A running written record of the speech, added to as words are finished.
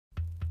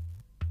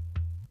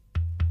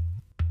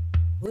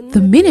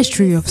The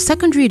Ministry of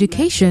Secondary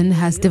Education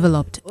has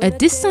developed a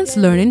distance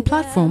learning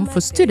platform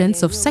for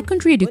students of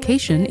secondary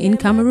education in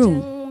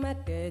Cameroon.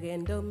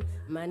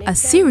 A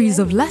series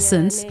of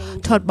lessons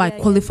taught by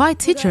qualified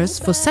teachers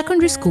for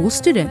secondary school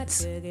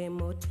students.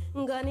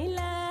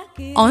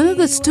 Under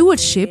the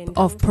stewardship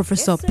of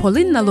Professor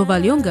Pauline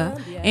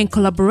Nalovalyonga, in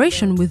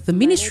collaboration with the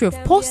Ministry of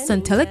Posts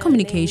and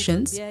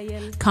Telecommunications,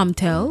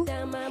 Camtel,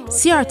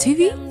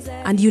 CRTV,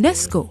 and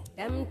UNESCO.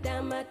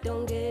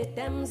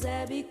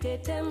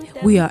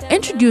 We are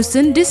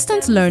introducing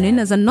distance learning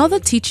as another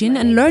teaching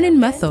and learning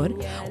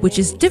method which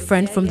is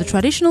different from the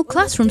traditional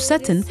classroom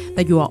setting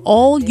that you are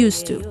all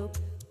used to.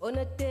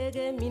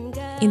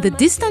 In the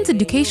distance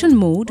education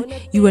mode,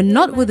 you are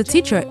not with the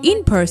teacher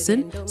in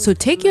person, so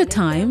take your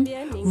time,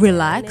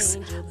 relax,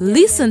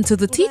 listen to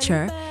the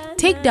teacher,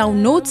 take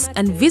down notes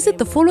and visit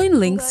the following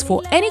links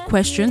for any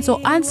questions or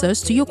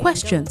answers to your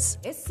questions.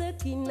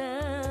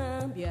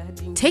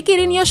 Take it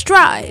in your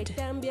stride.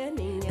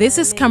 This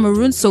is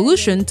Cameroon's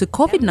solution to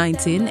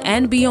COVID-19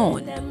 and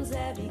beyond.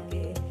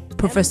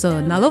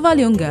 Professor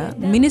Nalovalyonga,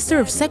 Minister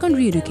of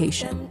Secondary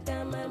Education.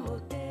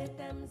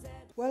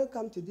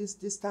 Welcome to this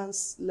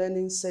distance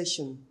learning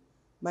session.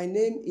 My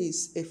name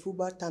is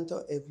Efuba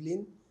Tanto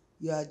Evelyn,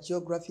 your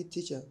geography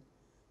teacher.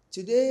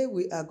 Today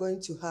we are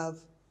going to have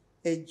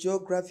a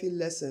geography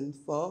lesson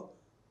for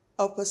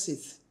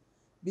opposite.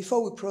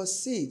 Before we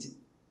proceed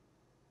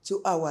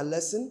to our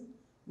lesson,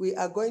 we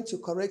are going to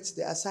correct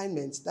the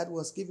assignment that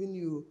was given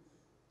you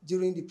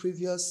during the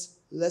previous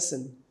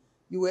lesson.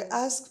 You were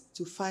asked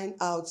to find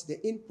out the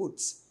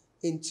inputs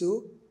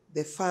into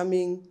the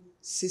farming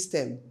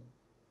system.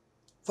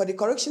 For the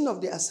correction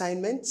of the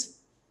assignment,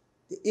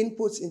 the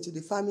inputs into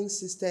the farming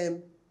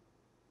system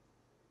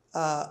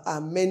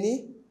are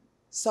many.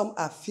 Some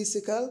are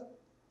physical,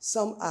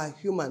 some are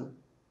human.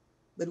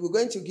 But we're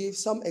going to give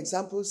some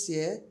examples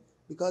here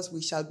because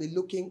we shall be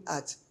looking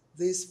at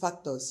these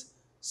factors.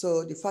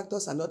 So the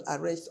factors are not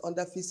arranged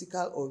under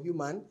physical or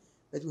human,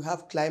 but we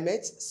have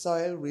climate,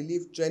 soil,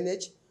 relief,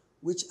 drainage,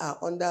 which are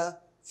under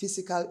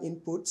physical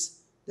inputs.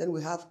 Then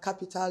we have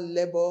capital,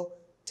 labor,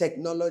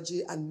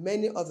 technology, and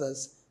many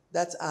others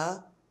that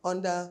are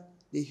under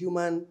the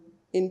human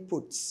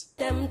inputs.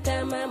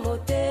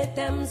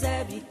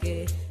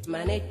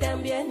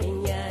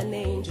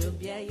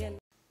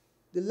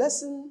 The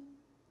lesson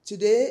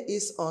today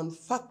is on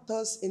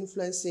factors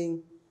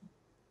influencing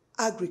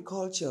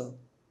agriculture.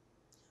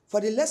 For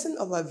the lesson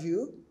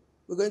overview,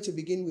 we're going to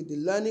begin with the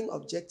learning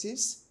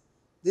objectives.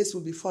 This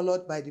will be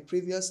followed by the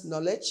previous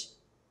knowledge,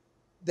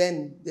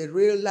 then the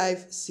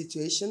real-life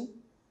situation,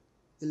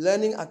 the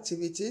learning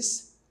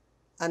activities,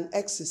 an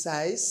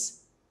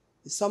exercise,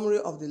 the summary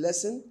of the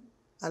lesson,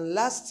 and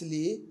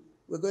lastly,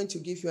 we're going to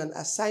give you an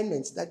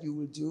assignment that you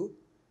will do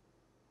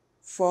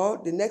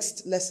for the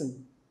next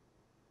lesson.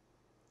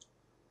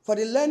 For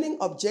the learning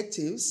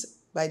objectives,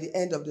 by the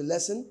end of the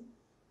lesson,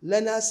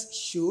 learners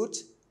should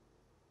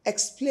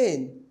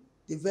explain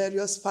the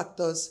various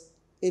factors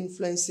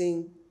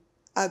influencing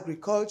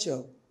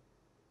agriculture.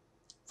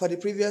 For the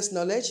previous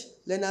knowledge,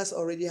 learners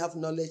already have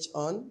knowledge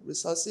on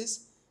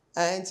resources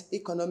and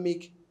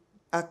economic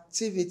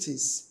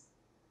activities.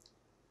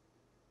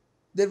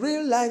 The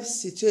real-life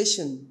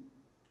situation.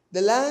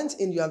 The land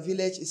in your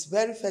village is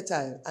very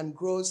fertile and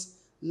grows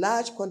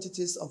large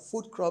quantities of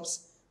food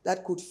crops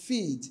that could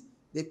feed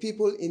the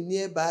people in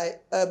nearby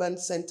urban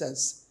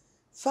centers.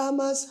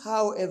 Farmers,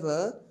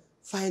 however,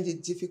 find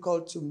it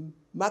difficult to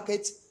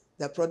market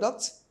their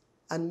product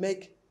and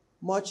make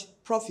much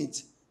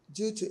profit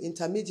due to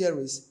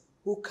intermediaries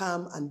who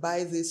come and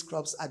buy these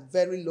crops at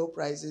very low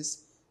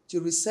prices to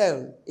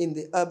resell in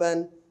the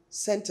urban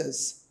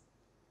centers.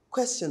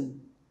 Question: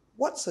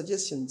 what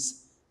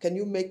suggestions can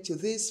you make to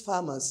these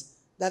farmers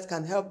that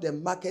can help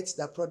them market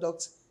their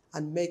products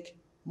and make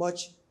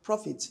much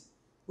profit?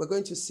 We're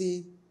going to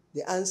see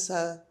the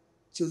answer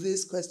to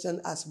this question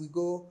as we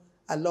go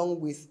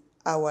along with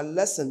our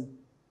lesson.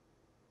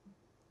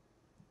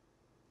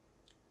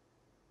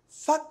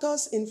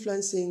 Factors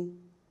influencing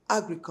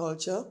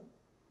agriculture.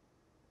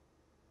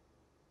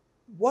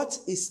 What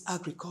is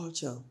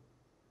agriculture?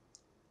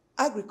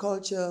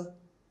 Agriculture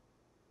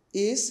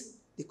is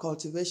the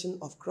cultivation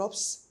of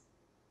crops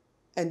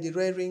and the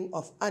rearing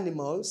of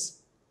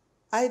animals,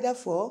 either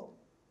for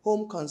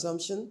home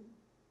consumption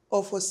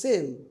or for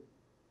sale.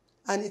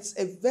 And it's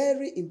a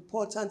very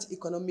important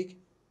economic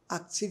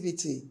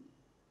activity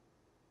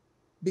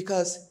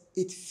because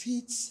it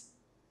feeds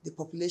the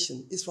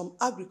population. It's from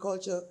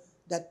agriculture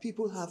that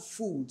people have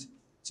food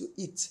to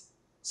eat.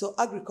 So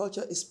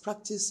agriculture is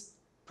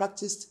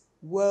practiced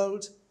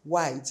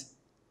worldwide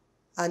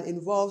and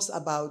involves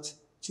about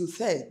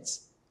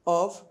 2/3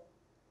 of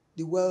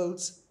the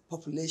world's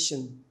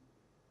population.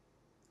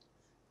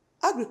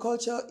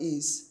 Agriculture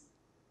is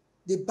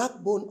the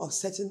backbone of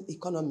certain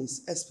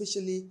economies,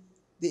 especially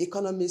the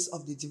economies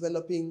of the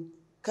developing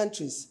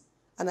countries.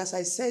 And as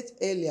I said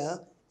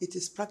earlier, it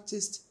is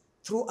practiced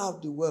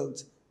throughout the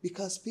world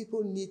because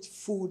people need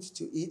food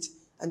to eat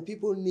and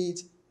people need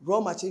raw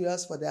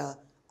materials for their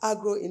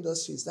agro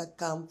industries that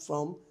come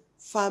from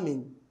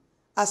farming.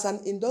 As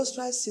an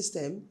industrial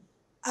system,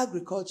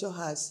 agriculture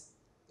has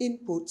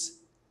inputs,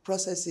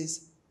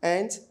 processes,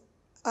 and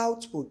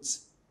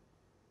outputs.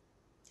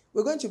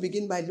 We're going to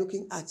begin by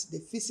looking at the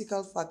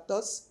physical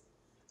factors,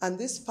 and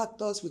these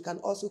factors, we can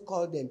also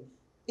call them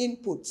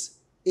inputs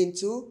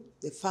into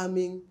the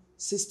farming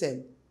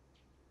system.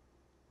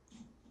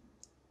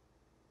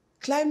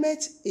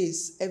 Climate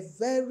is a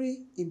very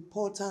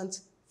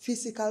important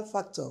physical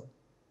factor,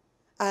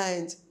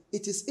 and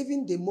it is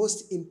even the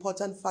most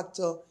important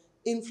factor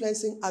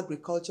influencing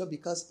agriculture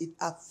because it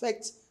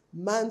affects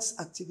man's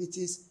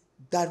activities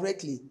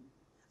directly,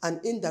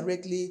 and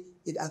indirectly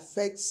it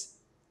affects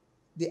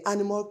the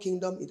animal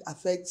kingdom, it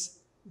affects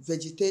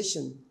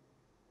vegetation.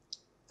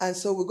 And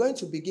so we're going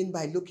to begin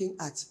by looking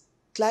at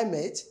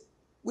climate,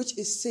 which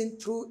is seen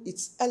through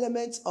its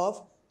elements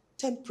of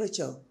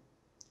temperature.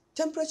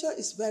 Temperature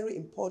is very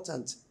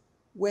important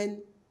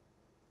when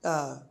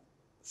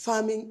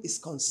farming is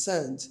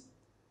concerned,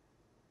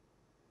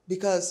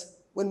 because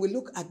when we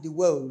look at the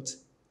world,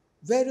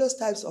 various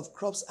types of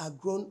crops are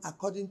grown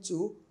according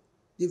to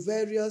the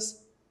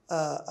various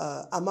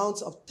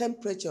amounts of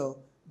temperature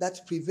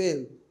that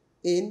prevail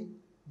in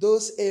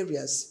those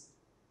areas.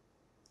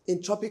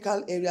 In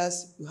tropical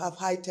areas, you have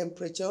high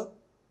temperature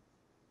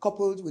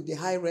coupled with the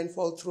high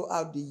rainfall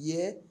throughout the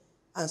year,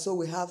 and so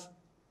we have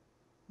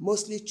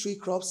mostly tree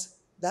crops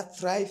that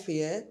thrive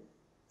here.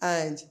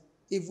 And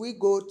if we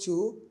go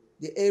to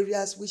the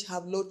areas which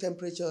have low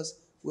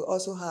temperatures, we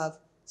also have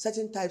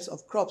certain types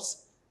of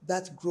crops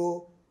that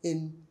grow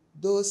in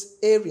those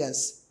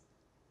areas.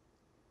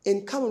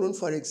 In Cameroon,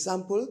 for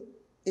example,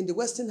 in the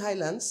Western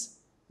Highlands,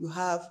 you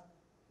have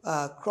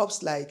cash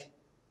crops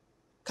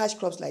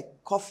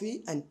like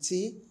coffee and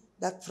tea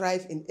that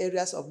thrive in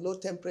areas of low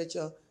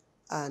temperature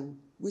and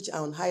which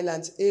are on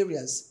highlands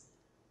areas.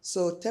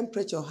 So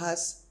temperature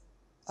has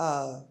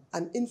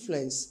an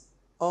influence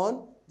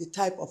on the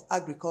type of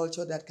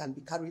agriculture that can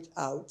be carried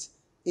out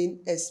in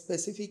a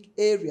specific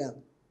area.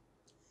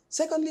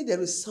 Secondly, there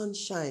is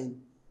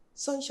sunshine.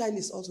 Sunshine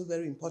is also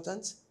very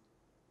important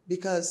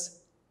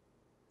because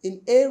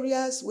in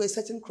areas where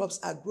certain crops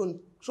are grown,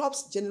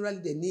 crops generally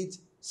they need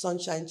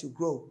sunshine to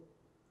grow.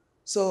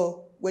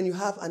 So when you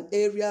have an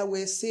area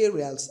where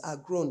cereals are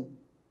grown,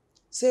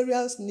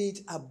 cereals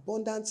need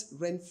abundant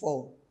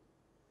rainfall.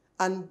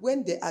 And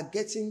when they are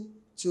getting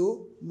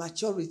to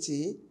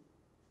maturity,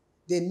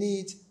 they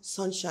need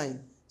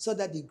sunshine so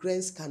that the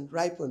grains can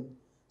ripen.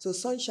 So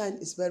sunshine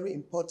is very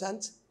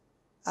important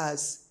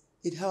as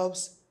it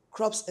helps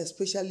crops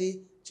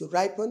especially to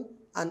ripen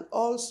and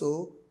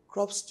also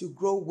crops to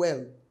grow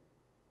well.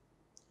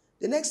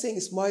 The next thing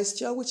is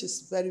moisture, which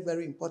is very,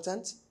 very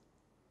important.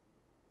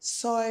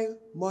 Soil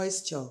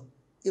moisture.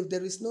 If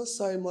there is no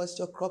soil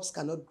moisture, crops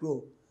cannot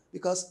grow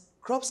because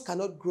crops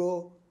cannot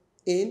grow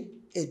in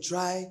a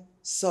dry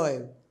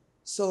soil.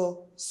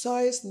 So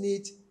soils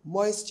need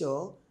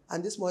moisture,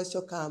 and this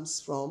moisture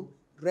comes from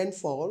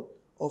rainfall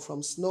or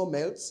from snow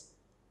melts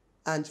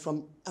and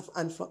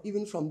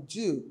even from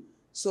dew.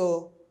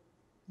 So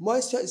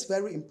moisture is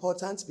very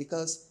important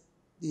because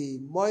the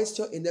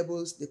moisture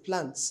enables the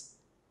plants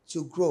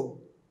to grow.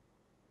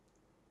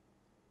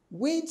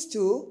 Wind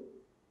too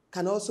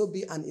can also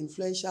be an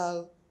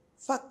influential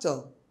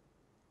factor.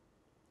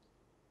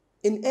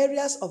 In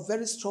areas of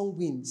very strong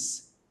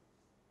winds,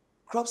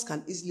 crops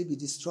can easily be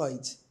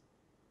destroyed.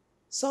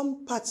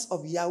 Some parts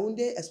of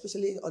Yaoundé,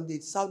 especially on the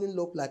southern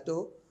low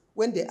plateau,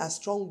 when there are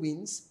strong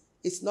winds,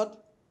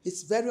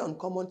 it's very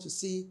uncommon to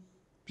see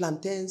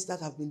plantains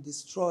that have been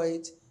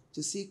destroyed,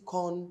 to see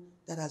corn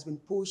that has been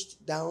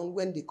pushed down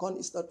when the corn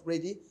is not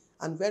ready,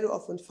 and very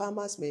often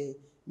farmers may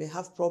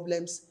have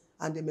problems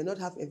and they may not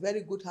have a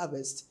very good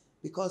harvest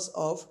because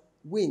of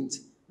wind.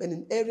 But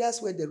in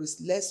areas where there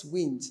is less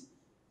wind,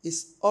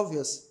 it's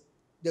obvious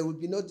there will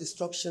be no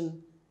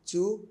destruction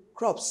to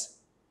crops.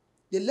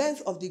 The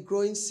length of the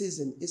growing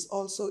season is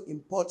also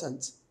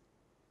important.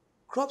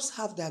 Crops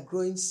have their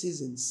growing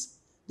seasons.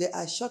 There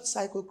are short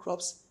cycle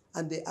crops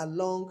and there are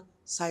long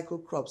cycle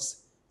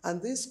crops.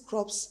 And these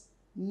crops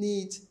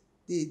need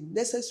the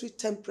necessary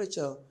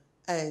temperature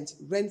and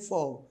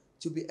rainfall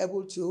to be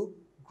able to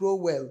grow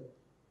well.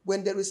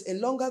 When there is a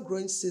longer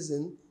growing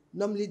season,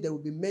 normally there will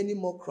be many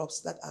more crops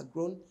that are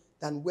grown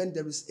than when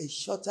there is a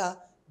shorter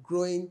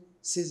growing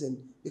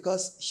season,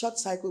 because short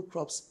cycle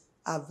crops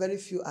are very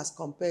few as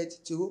compared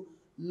to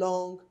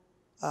long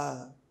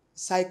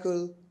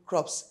cycle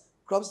crops,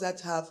 crops that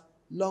have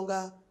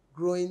longer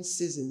growing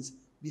seasons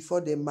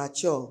before they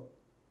mature.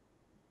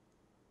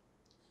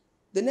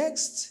 The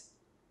next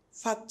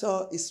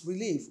factor is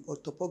relief or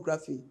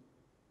topography.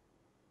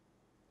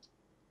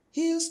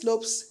 Hill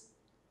slopes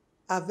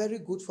are very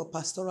good for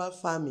pastoral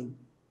farming.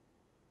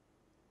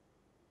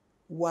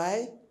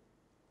 Why?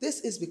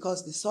 This is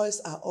because the soils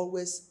are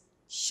always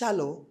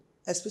shallow,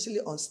 especially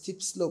on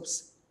steep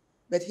slopes.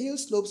 But hill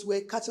slopes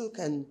where cattle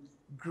can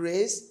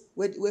graze,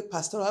 where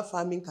pastoral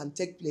farming can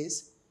take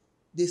place,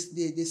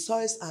 the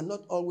soils are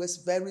not always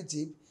very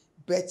deep,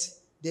 but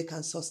they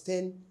can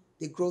sustain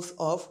the growth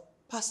of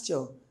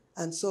pasture.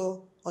 And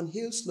so on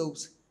hill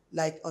slopes,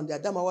 like on the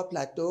Adamawa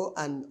Plateau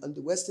and on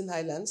the Western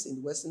Highlands, in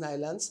the Western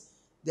Highlands,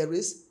 there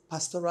is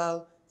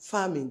pastoral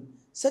farming.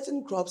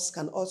 Certain crops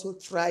can also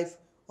thrive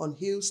on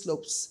hill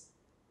slopes.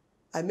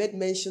 I made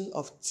mention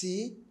of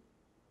tea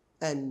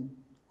and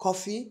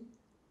coffee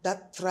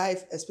that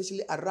thrive,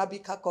 especially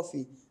Arabica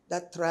coffee,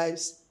 that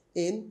thrives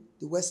in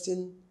the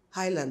Western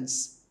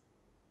Highlands.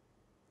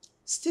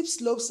 Steep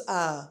slopes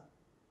are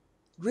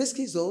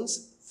risky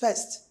zones.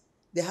 First,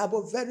 they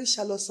harbor very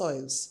shallow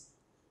soils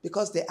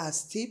because they are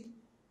steep,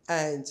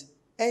 and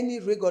any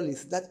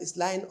regolith that is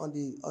lying on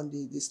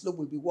the slope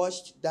will be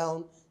washed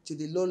down to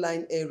the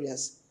low-lying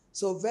areas.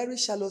 So very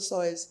shallow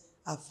soils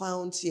are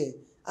found here.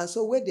 And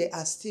so where there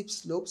are steep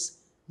slopes,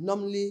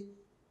 normally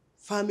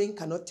farming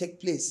cannot take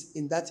place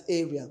in that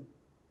area.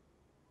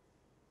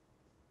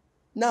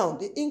 Now,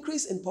 the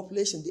increase in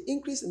population, the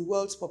increase in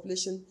world's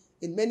population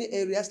in many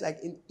areas, like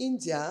in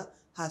India,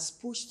 has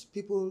pushed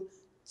people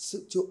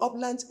to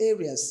upland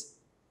areas.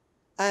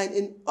 And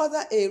in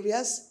other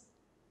areas,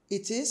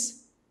 it is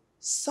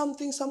some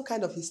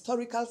kind of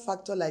historical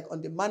factor, like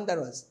on the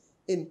Mandaras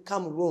in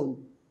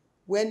Cameroon,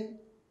 when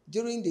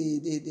during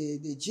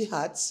the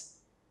jihads,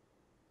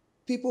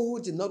 people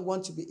who did not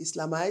want to be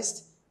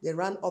Islamized, they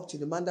ran up to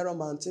the Mandara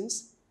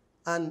Mountains,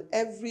 and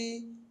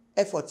every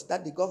effort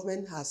that the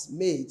government has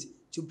made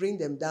to bring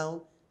them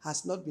down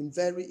has not been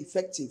very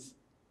effective.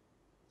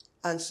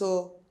 And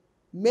so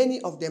many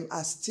of them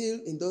are still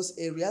in those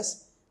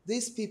areas.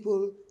 These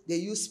people, they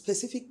use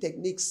specific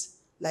techniques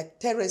like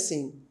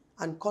terracing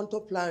and contour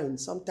plowing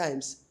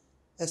sometimes,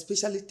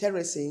 especially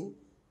terracing,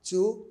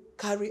 to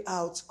carry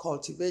out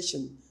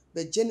cultivation.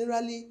 But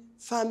generally,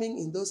 farming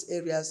in those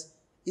areas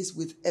is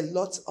with a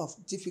lot of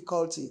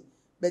difficulty.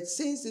 But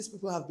since these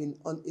people have been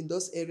in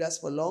those areas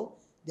for long,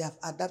 they have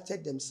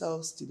adapted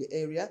themselves to the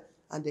area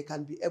and they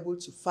can be able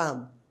to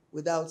farm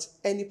without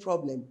any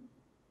problem.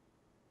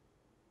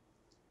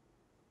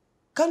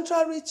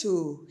 Contrary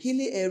to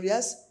hilly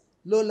areas,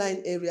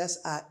 low-lying areas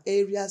are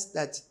areas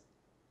that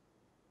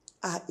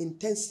are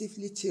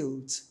intensively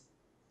tilled.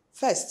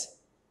 First,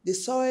 the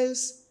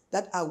soils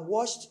that are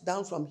washed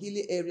down from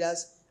hilly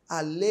areas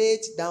are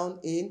laid down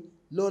in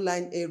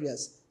low-lying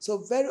areas. So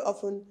very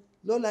often,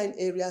 low-lying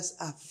areas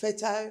are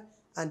fertile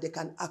and they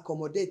can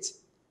accommodate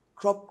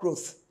crop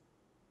growth.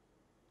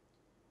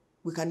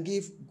 We can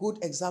give good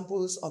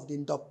examples of the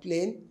Ndok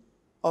Plain,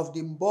 of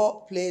the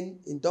Mbo Plain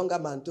in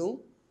Dongamantung,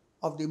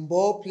 of the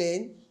Mbo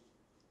Plain,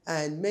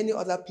 and many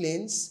other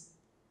plains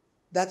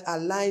that are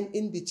lying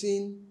in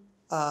between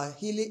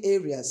hilly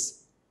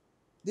areas.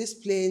 These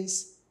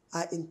plains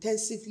are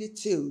intensively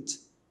tilled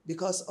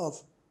because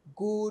of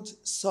good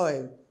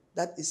soil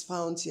that is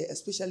found here,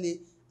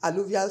 especially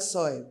alluvial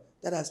soil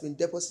that has been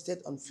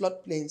deposited on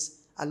floodplains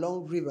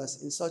along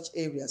rivers in such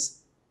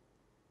areas.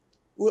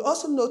 We'll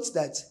also note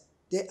that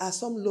there are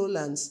some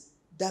lowlands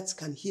that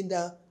can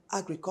hinder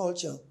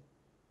agriculture.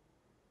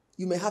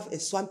 You may have a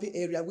swampy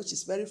area which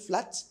is very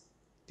flat.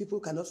 People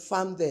cannot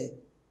farm there.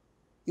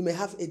 You may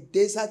have a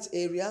desert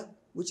area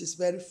which is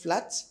very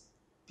flat.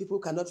 People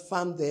cannot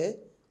farm there.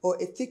 Or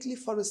a thickly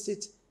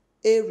forested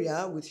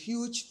area with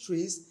huge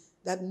trees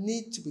that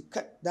need to be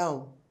cut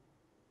down.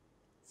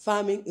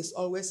 Farming is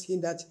always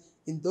hindered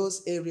in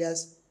those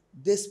areas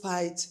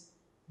despite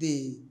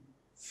the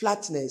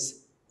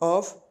flatness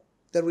of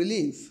the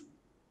relief.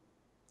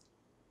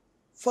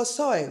 For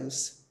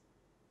soils,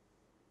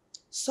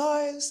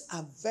 soils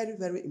are very,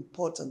 very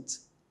important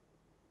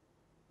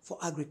for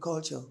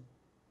agriculture,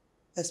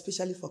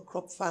 especially for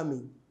crop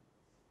farming.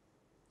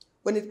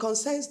 When it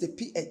concerns the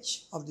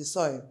pH of the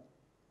soil,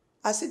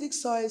 acidic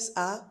soils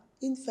are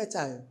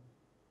infertile.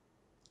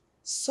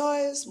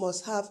 Soils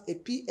must have a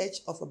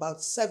pH of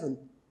about 7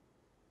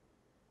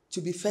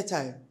 to be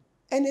fertile.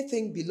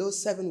 Anything below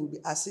 7 will be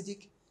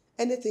acidic.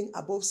 Anything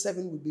above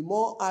 7 will be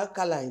more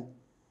alkaline.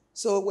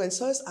 So when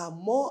soils are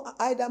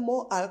either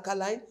more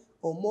alkaline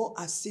or more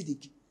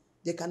acidic,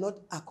 they cannot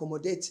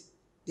accommodate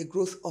the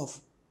growth of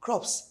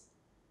crops.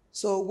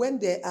 So when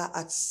they are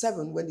at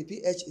 7, when the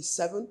pH is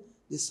 7,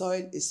 the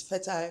soil is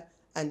fertile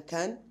and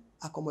can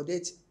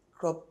accommodate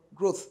crop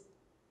growth.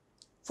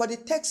 For the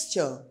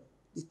texture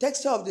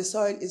of the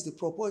soil is the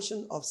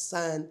proportion of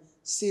sand,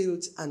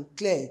 silt, and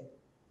clay.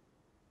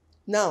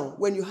 Now,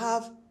 when you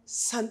have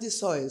sandy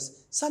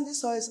soils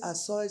are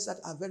soils that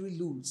are very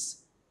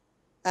loose,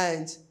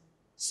 and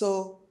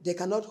so they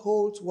cannot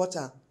hold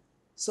water.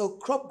 So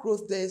crop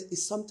growth there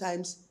is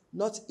sometimes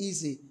not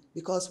easy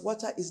because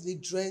water easily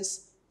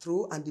drains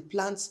through and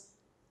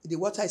the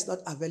water is not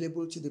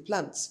available to the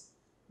plants.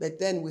 But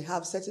then we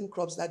have certain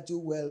crops that do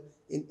well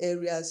in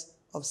areas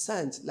of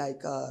sand,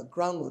 like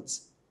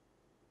groundnuts.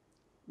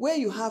 Where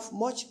you have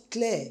much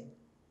clay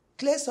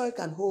soil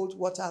can hold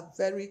water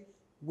very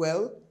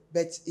well,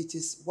 but it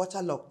is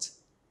waterlogged,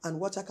 and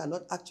water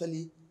cannot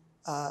actually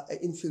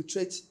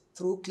infiltrate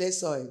through clay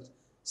soil.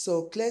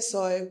 So clay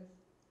soil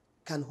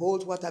can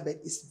hold water, but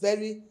it's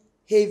very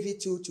heavy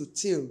to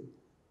till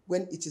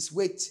when it is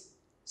wet,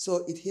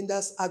 so it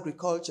hinders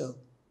agriculture.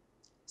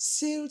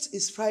 Silt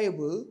is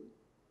friable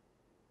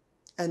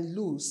and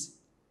loose.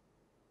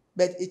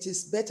 but it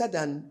is better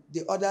than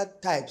the other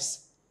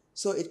types.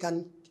 So it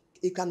can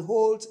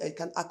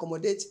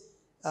accommodate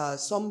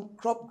some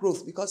crop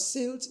growth, because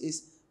silt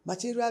is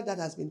material that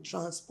has been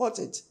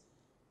transported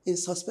in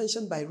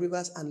suspension by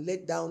rivers and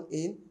laid down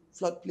in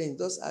floodplains.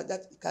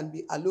 That can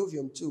be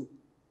alluvium too.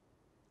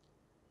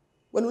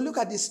 When we look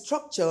at the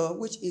structure,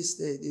 which is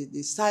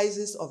the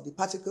sizes of the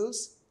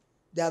particles,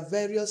 there are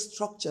various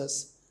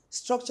structures.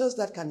 Structures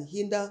that can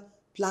hinder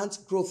plant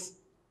growth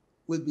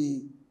will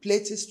be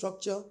platy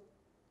structure,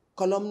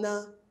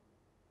 columnar,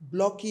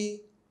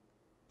 blocky,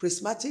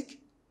 prismatic.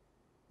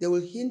 They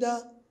will hinder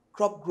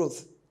crop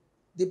growth.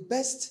 The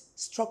best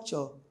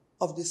structure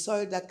of the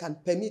soil that can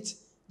permit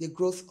the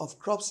growth of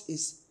crops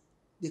is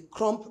the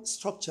crump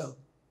structure,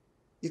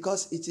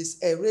 because it is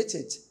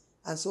aerated,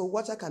 and so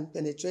water can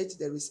penetrate,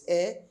 there is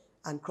air,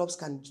 and crops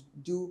can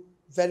do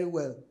very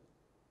well.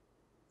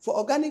 For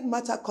organic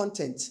matter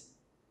content,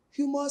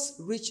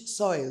 humus-rich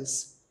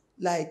soils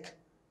like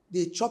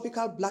the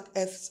tropical black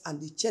earths and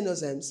the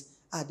chenozems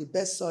are the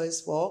best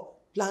soils for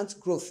plant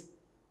growth.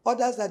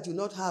 Others that do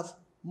not have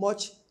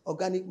much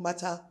organic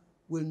matter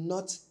will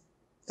not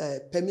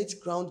permit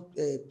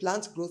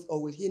plant growth,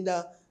 or will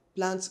hinder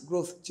plant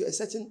growth to a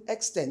certain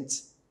extent.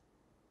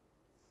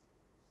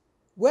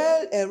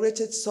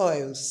 Well-aerated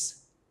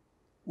soils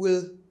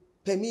will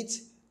permit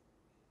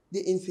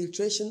the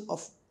infiltration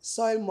of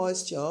soil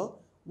moisture,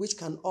 which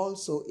can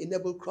also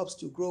enable crops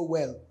to grow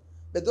well.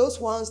 But those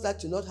ones that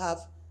do not have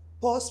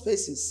pore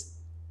spaces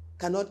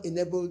cannot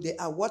enable, they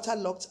are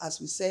waterlogged,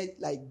 as we said,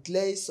 like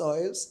clay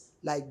soils,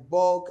 like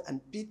bog and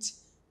peat.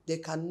 They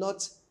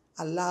cannot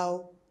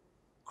allow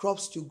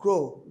crops to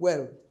grow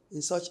well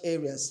in such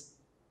areas.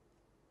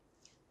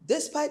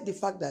 Despite the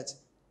fact that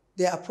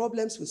there are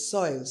problems with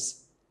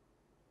soils,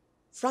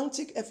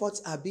 frantic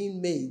efforts are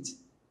being made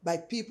by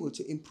people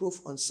to improve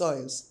on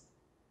soils.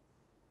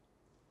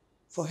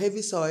 For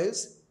heavy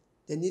soils,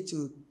 they need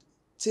to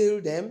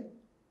till them,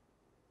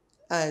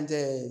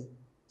 and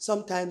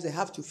sometimes they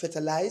have to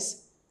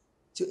fertilize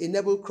to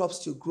enable crops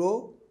to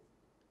grow.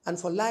 And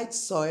for light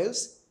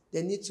soils,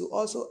 they need to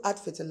also add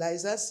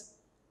fertilizers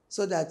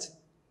so that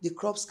the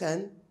crops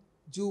can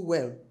do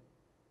well.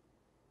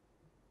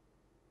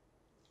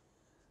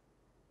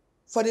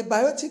 For the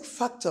biotic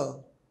factor,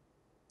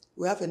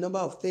 we have a number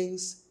of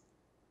things.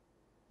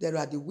 There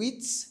are the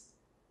weeds.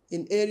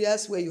 In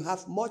areas where you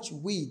have much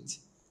weed,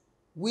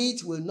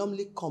 weed will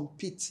normally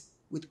compete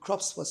with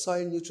crops for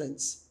soil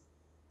nutrients,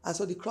 and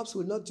so the crops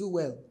will not do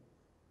well.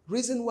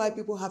 Reason why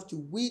people have to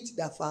weed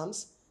their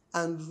farms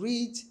and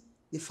rid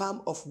the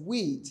farm of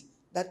weed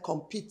that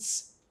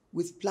competes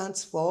with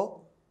plants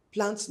for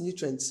plant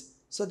nutrients,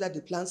 so that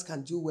the plants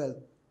can do well.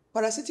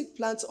 Parasitic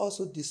plants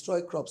also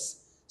destroy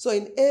crops. So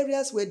in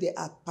areas where there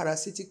are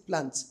parasitic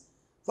plants,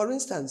 for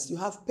instance, you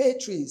have pear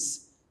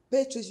trees.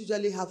 Pear trees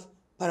usually have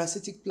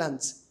parasitic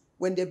plants.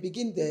 When they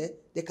begin there,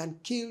 they can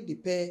kill the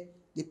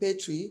pear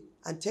tree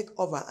and take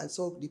over, and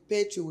so the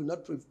pear tree will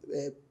not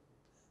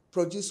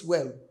produce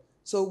well.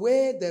 So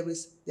where there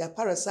are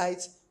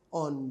parasites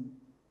on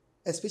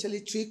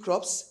especially tree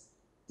crops,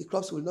 the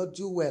crops will not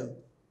do well.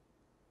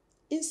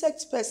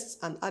 Insect pests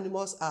and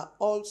animals are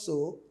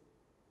also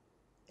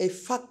a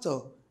factor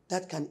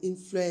that can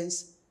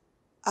influence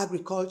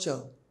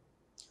agriculture.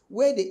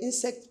 Where the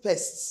insect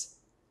pests,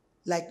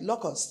 like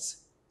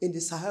locusts in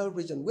the Sahel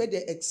region, where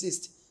they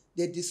exist,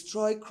 they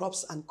destroy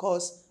crops and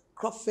cause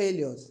crop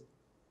failures.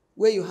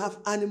 Where you have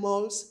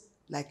animals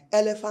like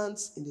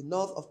elephants in the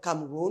north of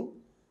Cameroon,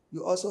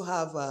 you also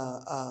have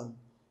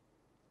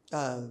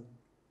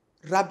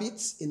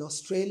rabbits in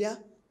Australia.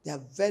 They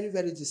are very,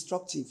 very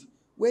destructive.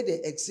 Where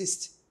they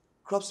exist,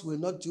 crops will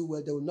not do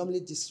well. They will normally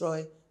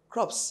destroy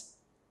crops.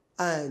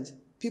 And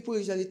people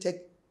usually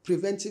take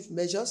preventive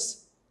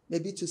measures,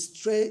 maybe to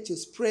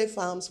spray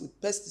farms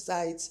with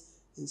pesticides,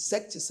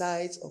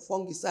 insecticides, or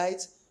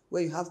fungicides.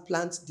 Where you have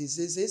plant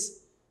diseases,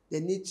 they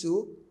need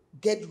to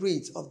get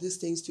rid of these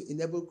things to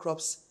enable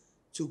crops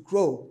to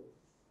grow.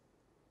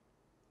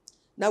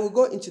 Now we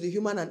go into the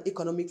human and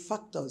economic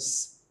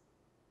factors.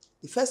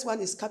 The first one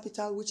is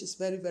capital, which is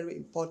very, very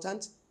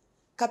important.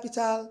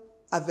 Capital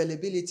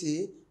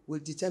availability will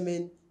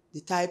determine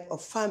the type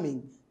of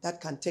farming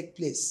that can take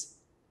place.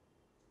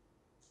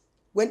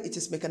 When it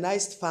is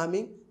mechanized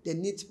farming, they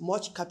need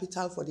much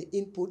capital for the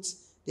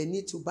inputs. They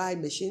need to buy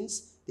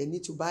machines. They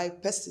need to buy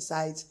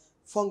pesticides,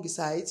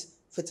 fungicides,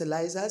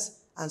 fertilizers.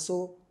 And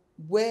so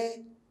where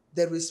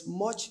there is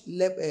much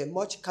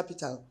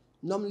capital,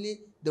 normally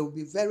there will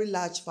be very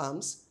large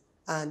farms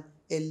and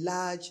a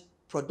large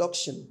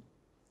production.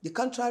 The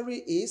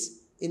contrary is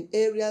in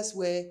areas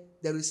where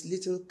there is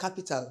little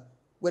capital.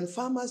 When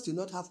farmers do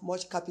not have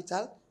much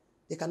capital,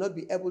 they cannot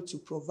be able to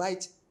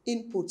provide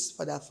inputs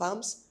for their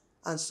farms,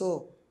 and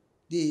so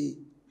the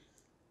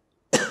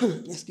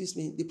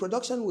the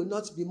production will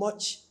not be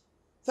much.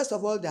 First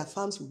of all, their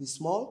farms will be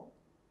small.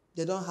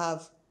 They don't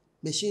have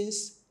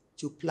machines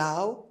to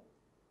plow,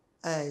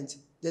 and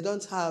they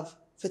don't have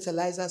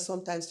fertilizers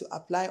sometimes to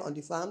apply on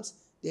the farms.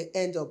 They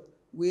end up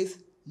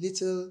with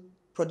little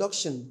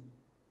production.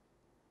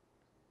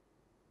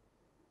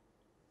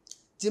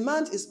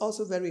 Demand is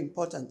also very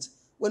important.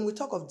 When we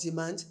talk of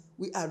demand,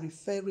 we are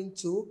referring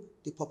to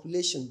the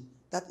population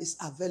that is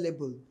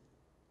available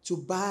to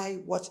buy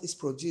what is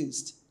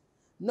produced.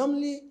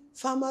 Normally,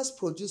 farmers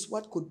produce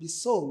what could be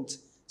sold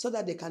so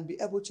that they can be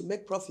able to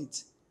make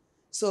profit.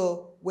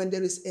 So when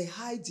there is a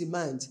high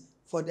demand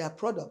for their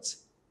products,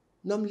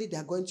 normally they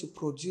are going to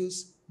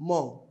produce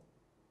more.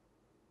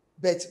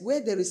 But where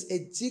there is a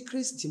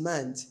decreased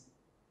demand,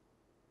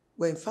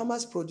 when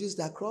farmers produce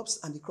their crops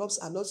and the crops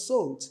are not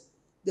sold,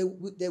 they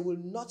will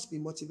not be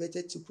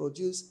motivated to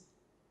produce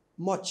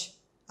much.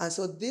 And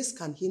so this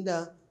can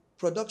hinder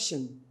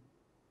production.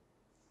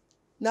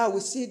 Now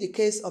we see the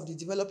case of the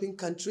developing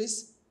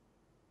countries.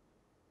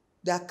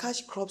 Their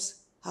cash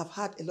crops have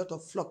had a lot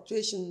of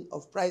fluctuation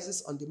of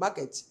prices on the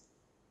market.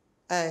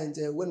 And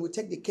when we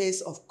take the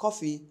case of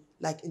coffee,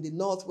 like in the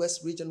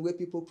Northwest region where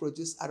people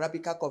produce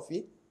Arabica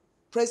coffee,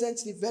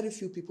 presently very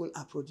few people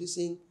are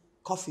producing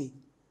coffee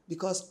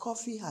because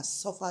coffee has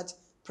suffered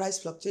price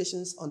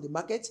fluctuations on the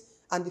market,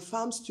 and the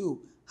farms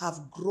too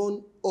have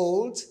grown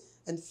old,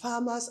 and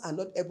farmers are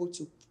not able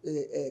to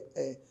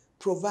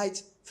provide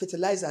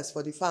fertilizers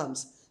for the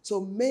farms.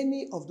 So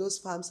many of those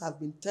farms have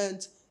been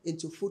turned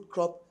into food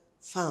crop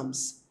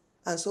farms.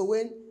 And so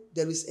when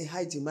there is a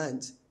high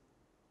demand,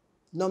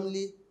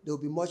 normally there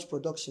will be much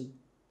production.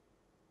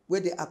 Where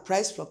there are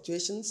price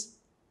fluctuations,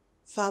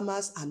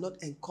 farmers are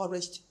not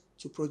encouraged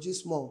to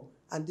produce more,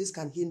 and this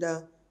can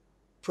hinder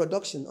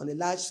production on a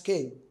large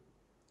scale.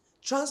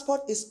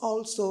 Transport is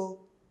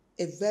also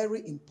a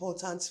very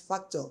important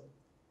factor.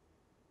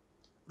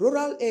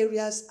 Rural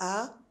areas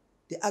are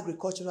the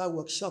agricultural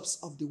workshops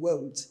of the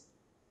world,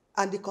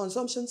 and the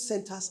consumption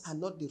centers are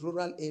not the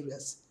rural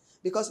areas,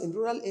 because in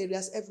rural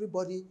areas,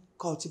 everybody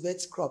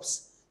cultivates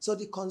crops. So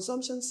the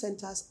consumption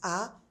centers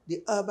are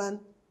the urban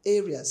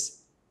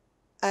areas,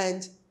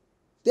 and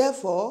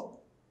therefore,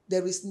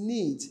 there is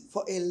need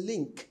for a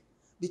link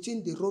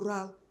between the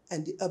rural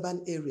and the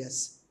urban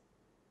areas.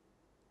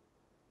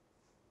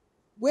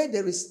 Where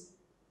there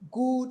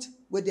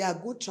are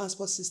good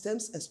transport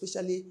systems,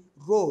 especially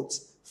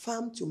roads,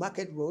 farm to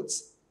market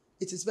roads,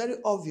 it is very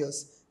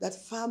obvious that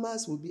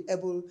farmers will be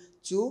able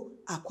to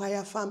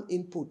acquire farm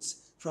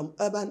inputs from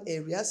urban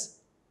areas.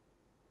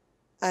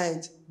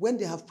 And when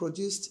they have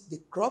produced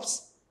the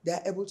crops, they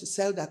are able to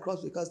sell their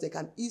crops because they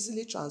can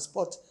easily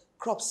transport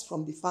crops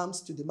from the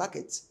farms to the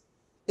market.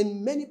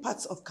 In many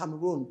parts of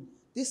Cameroon,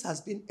 this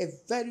has been a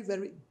very,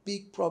 very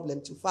big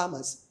problem to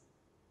farmers.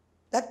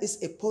 That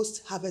is a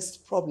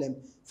post-harvest problem.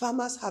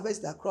 Farmers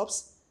harvest their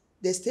crops,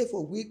 they stay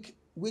for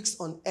weeks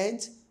on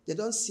end, they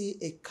don't see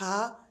a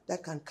car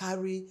that can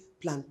carry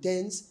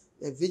plantains,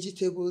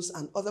 vegetables,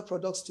 and other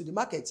products to the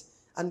market.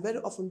 And very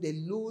often they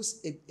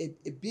lose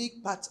a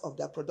big part of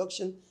their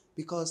production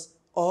because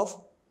of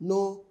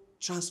no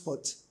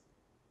transport.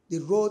 The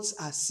roads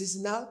are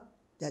seasonal,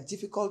 they are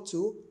difficult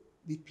to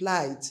be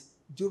plied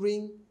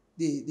during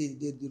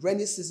the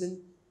rainy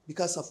season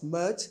because of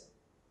mud.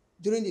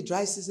 During the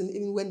dry season,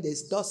 even when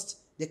there's dust,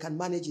 they can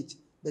manage it.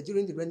 But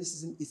during the rainy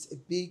season, it's a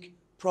big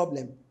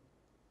problem.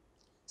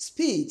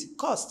 Speed,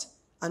 cost,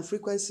 and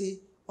frequency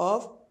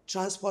of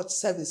transport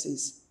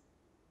services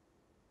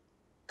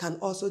can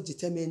also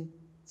determine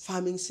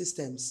farming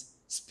systems.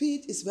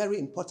 Speed is very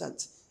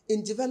important.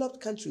 In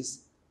developed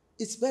countries,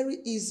 it's very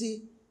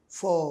easy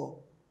for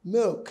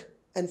milk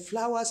and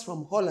flowers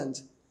from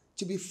Holland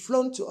to be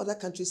flown to other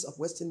countries of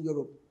Western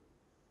Europe.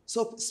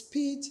 So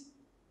speed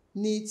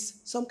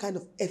needs some kind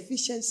of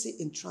efficiency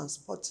in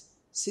transport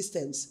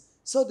systems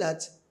so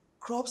that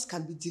crops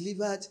can be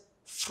delivered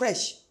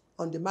fresh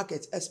on the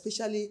market,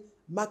 especially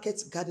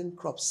market garden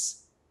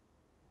crops.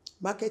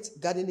 Market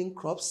gardening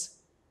crops,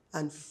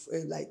 and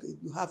like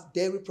you have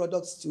dairy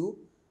products too,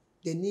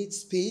 they need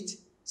speed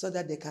so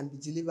that they can be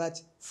delivered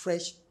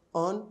fresh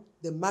on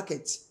the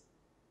market.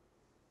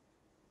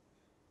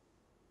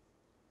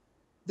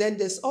 Then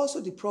there's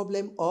also the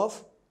problem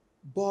of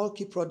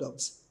bulky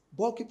products.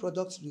 Bulky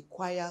products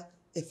require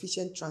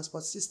efficient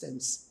transport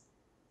systems.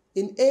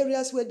 In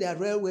areas where there are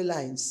railway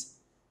lines,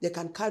 they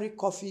can carry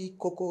coffee,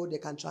 cocoa, they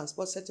can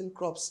transport certain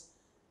crops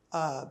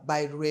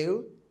by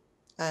rail,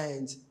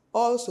 and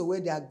also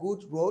where there are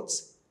good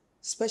roads,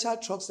 special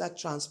trucks that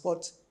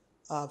transport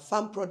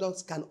farm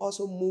products can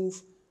also move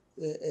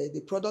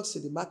the products to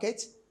the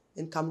market.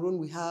 In Cameroon,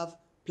 we have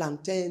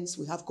plantains,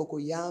 we have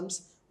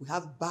cocoyams, we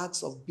have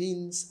bags of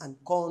beans and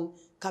corn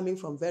coming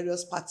from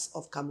various parts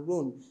of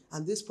Cameroon,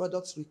 and these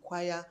products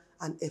require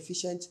an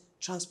efficient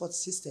transport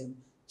system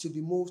to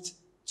be moved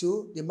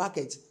to the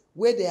market.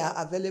 Where they are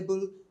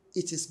available,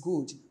 it is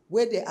good.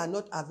 Where they are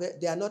not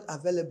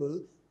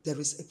available, there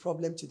is a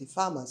problem to the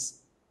farmers.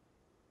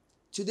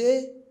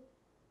 Today,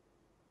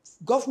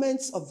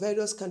 governments of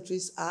various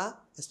countries are,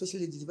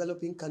 especially the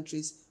developing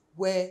countries,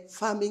 where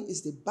farming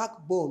is the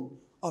backbone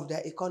of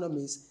their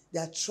economies, they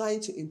are trying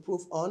to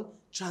improve on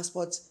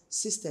transport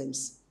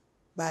systems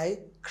by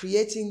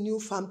creating new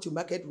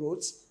farm-to-market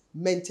roads,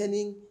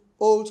 maintaining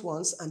old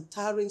ones, and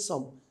tarring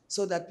some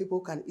so that people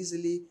can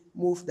easily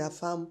move their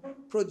farm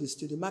produce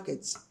to the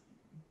markets.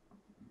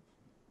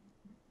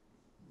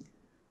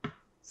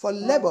 For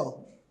labor,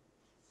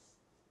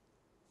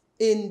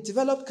 in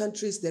developed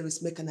countries, there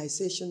is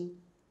mechanization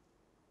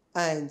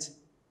and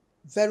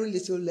very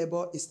little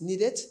labor is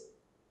needed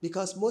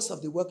because most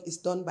of the work is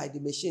done by the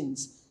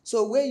machines.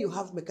 So where you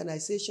have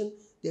mechanization,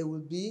 there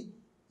will be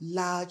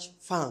large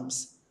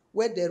farms.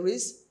 Where there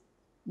is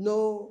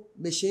no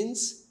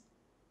machines,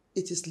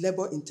 it is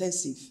labor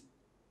intensive.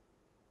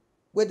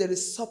 Where there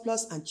is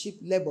surplus and cheap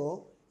labor,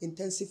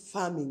 intensive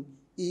farming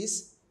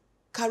is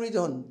carried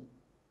on.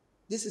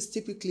 This is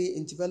typically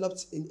in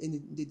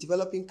the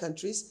developing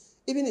countries.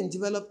 Even in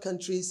developed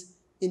countries,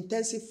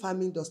 intensive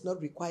farming does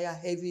not require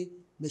heavy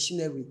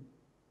machinery.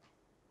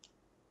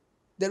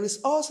 There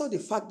is also the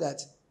fact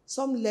that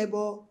some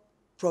labor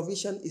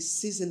provision is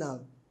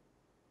seasonal.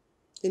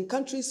 In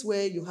countries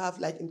where you have,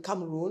 like in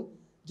Cameroon,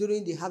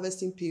 during the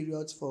harvesting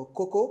periods for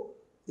cocoa,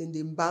 in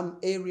the Mbam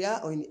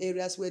area or in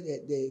areas where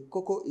the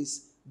cocoa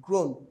is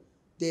grown,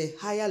 the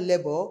higher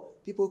labor,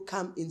 people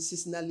come in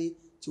seasonally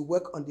to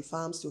work on the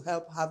farms to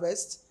help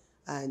harvest.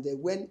 And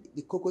when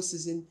the cocoa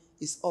season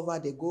is over,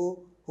 they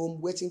go home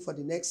waiting for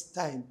the next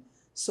time.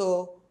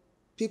 So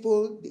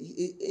people,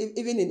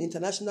 even in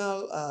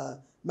international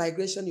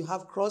migration, you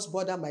have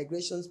cross-border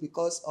migrations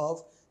because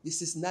of the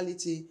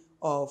seasonality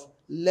of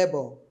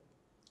labor.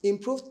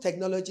 Improved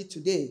technology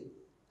today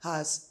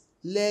has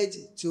led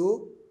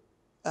to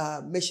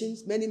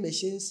many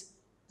machines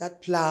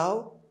that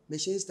plow,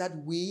 machines that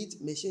weed,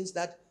 machines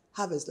that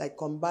harvest, like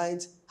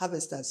combined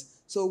harvesters.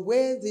 So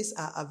where these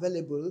are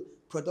available,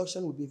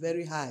 production will be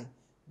very high.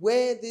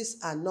 Where these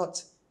are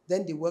not,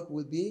 then the work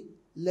will be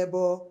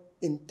labor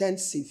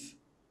intensive.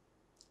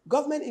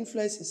 Government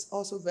influence is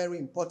also very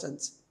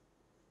important.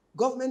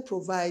 Government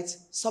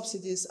provides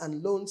subsidies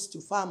and loans to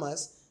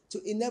farmers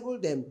to enable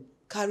them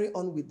carry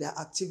on with their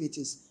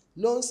activities.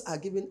 Loans are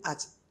given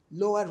at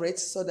lower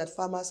rates so that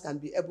farmers can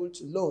be able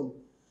to loan.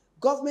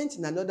 Government,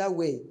 in another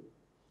way,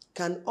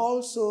 can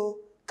also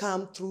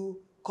come through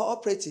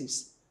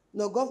cooperatives.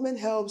 Now, government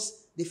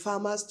helps the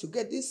farmers to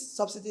get these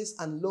subsidies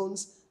and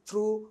loans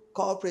through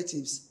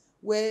cooperatives,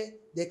 where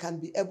they can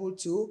be able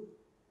to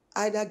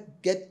either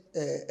get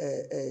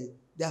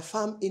their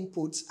farm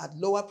inputs at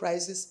lower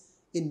prices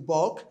in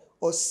bulk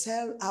or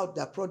sell out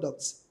their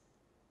products.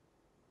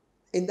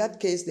 In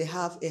that case, they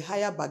have a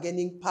higher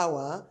bargaining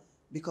power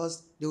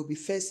because they will be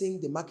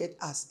facing the market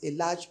as a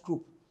large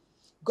group.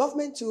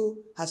 Government too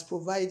has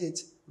provided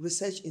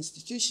research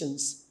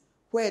institutions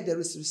where there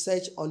is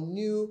research on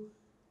new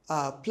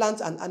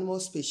plant and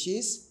animal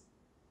species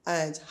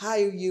and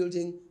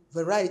high-yielding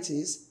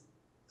varieties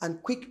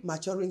and quick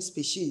maturing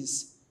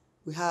species.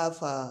 We have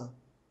the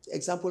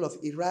example of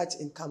IRAT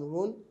in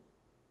Cameroon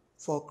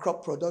for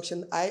crop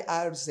production,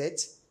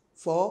 IRZ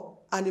for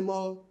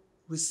animal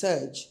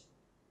research,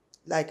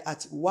 like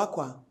at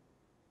Wakwa.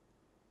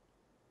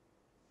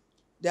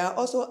 There are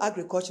also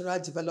agricultural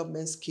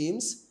development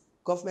schemes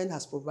government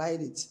has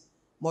provided.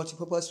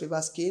 Multipurpose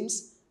river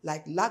schemes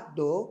like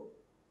LACDO,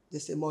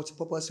 there's a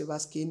multipurpose river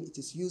scheme. It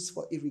is used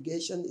for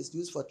irrigation, it's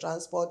used for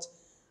transport,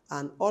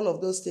 and all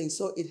of those things.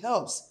 So it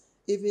helps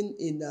even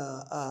in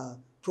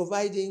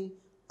providing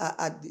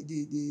at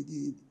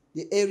the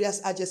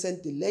areas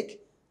adjacent to the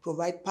lake,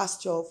 provide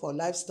pasture for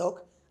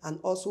livestock and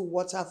also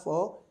water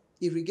for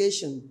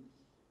irrigation.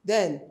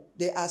 Then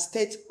there are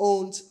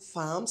state-owned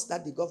farms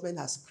that the government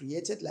has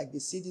created, like the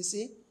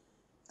CDC,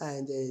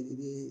 and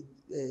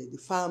the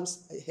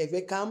farms,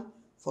 Hevecam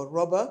for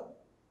rubber,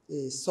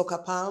 Soccer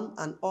Palm,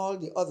 and all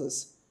the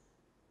others.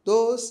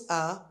 Those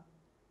are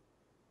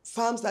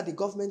farms that the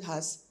government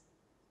has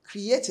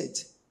created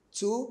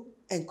to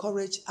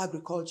encourage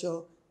agriculture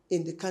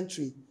in the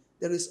country.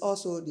 There is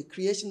also the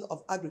creation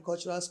of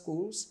agricultural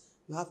schools.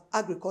 You have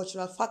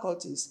agricultural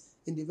faculties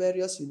in the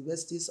various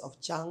universities of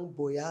Chang,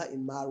 Boya,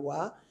 in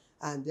Marwa,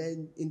 and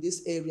then in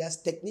these areas,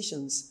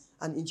 technicians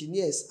and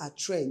engineers are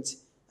trained.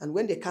 And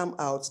when they come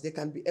out, they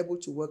can be able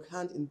to work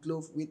hand in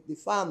glove with the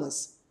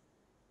farmers.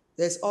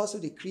 There's also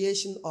the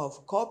creation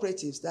of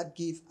cooperatives that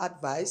give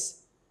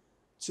advice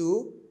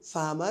to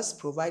farmers,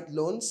 provide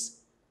loans,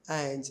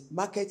 and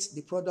market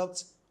the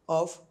products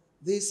of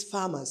these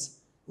farmers.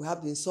 We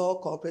have the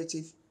Nsor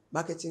Cooperative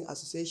Marketing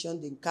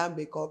Association, the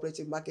Nkambe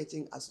Cooperative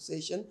Marketing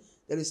Association.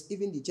 There is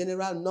even the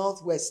General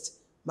Northwest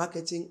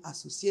Marketing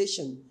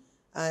Association.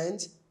 And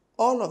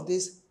all of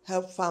these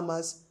help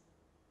farmers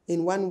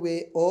in one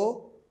way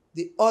or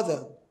the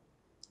other.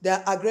 There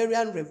are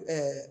agrarian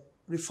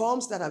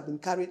reforms that have been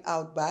carried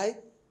out by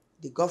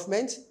the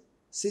government,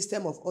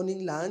 system of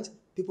owning land.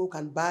 People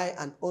can buy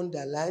and own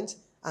their land,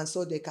 and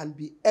so they can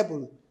be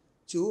able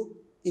to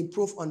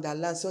improve on their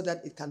land so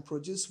that it can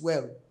produce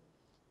well.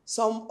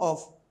 Some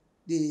of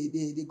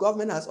the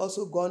government has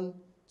also gone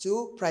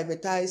to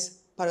privatize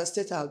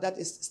parastatal, that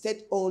is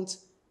state-owned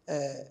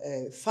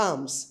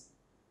farms,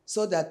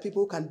 so that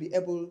people can be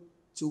able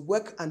to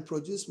work and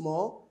produce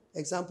more.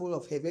 Example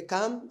of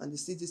Hevecam and the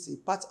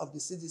CDC, part of the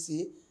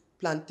CDC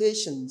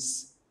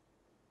plantations.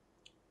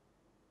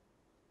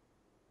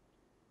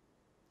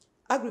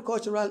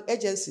 Agricultural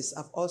agencies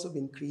have also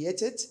been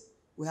created.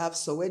 We have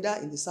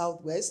Soweda in the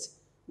southwest.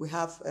 We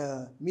have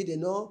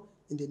Mideno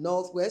in the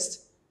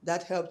Northwest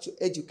that help to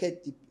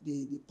educate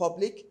the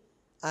public,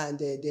 and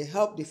they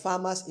help the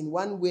farmers in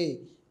one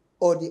way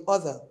or the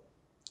other.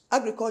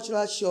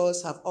 Agricultural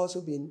shows have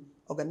also been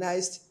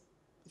organized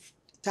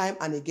time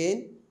and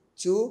again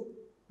to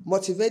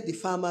motivate the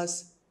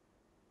farmers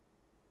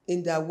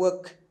in their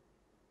work.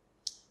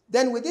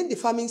 Then within the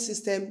farming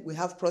system, we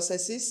have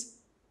processes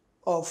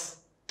of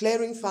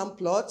clearing farm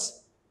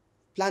plots,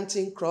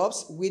 planting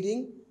crops,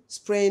 weeding,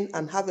 spraying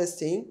and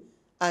harvesting,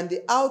 and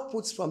the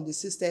outputs from the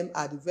system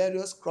are the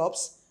various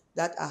crops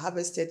that are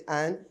harvested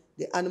and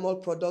the animal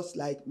products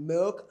like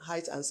milk,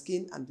 hide and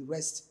skin, and the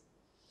rest.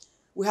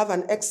 We have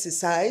an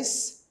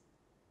exercise,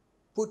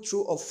 put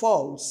true or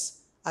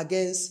false,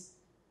 against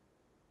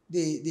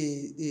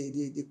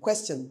the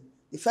question.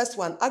 The first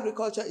one,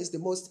 agriculture is the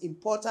most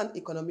important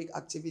economic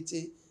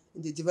activity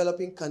in the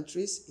developing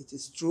countries. It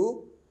is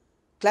true.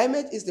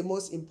 Climate is the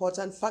most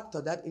important factor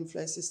that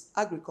influences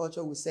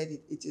agriculture. We said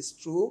it is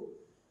true.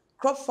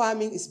 Crop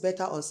farming is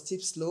better on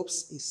steep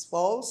slopes. It's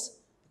false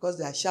because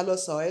they are shallow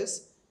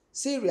soils.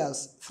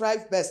 Cereals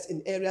thrive best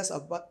in areas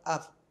of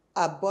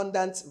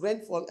abundant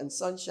rainfall and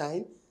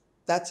sunshine.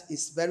 That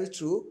is very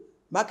true.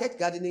 Market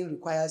gardening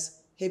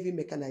requires heavy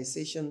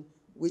mechanization,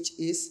 which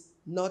is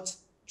not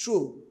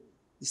true.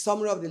 The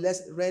summary of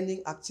the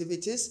learning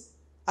activities: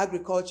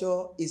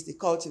 agriculture is the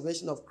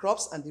cultivation of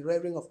crops and the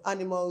rearing of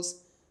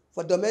animals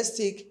for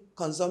domestic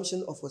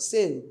consumption or for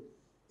sale.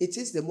 It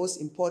is the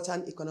most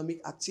important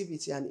economic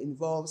activity and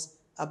involves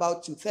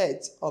about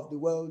 2/3 of the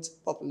world's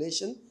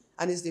population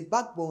and is the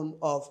backbone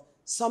of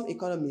some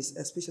economies,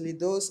 especially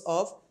those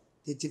of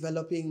the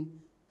developing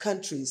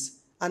countries.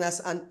 And as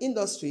an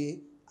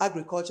industry,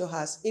 agriculture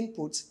has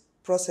input,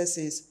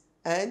 processes,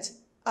 and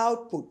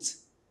output.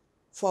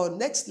 For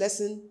next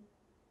lesson,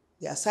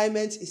 the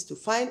assignment is to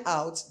find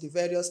out the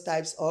various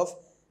types of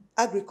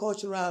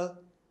agricultural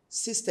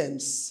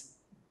systems.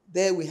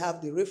 There we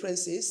have the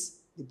references,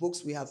 the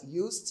books we have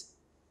used,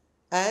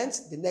 and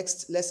the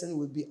next lesson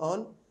will be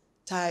on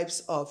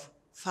types of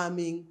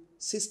farming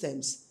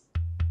systems.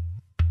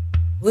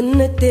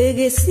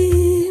 Unatege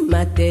si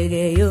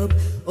matege yop,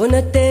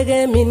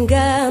 unatege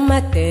minga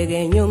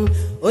matege nyum,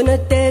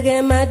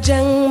 unatege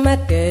majang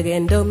matege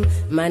ndom,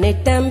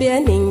 manetambia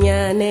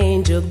ninyane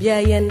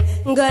injobiayen,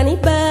 ngani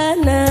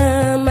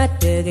bana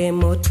matege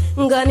mot,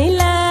 ngani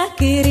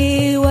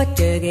lakiri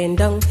watege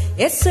ndong,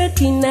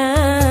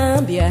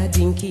 esekina bia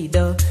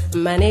dinkido,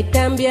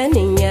 manetambia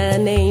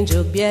ninyane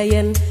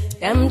injobiayen,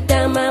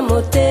 tamtama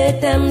mote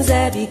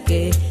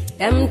tamzabike,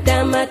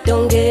 tam-tama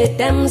tonge,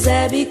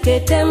 tam-zabike,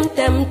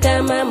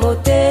 tam-tam-tama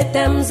mote,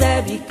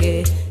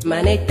 tam-zabike.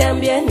 Mane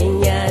tambia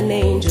ninyane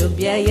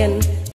injobiayen.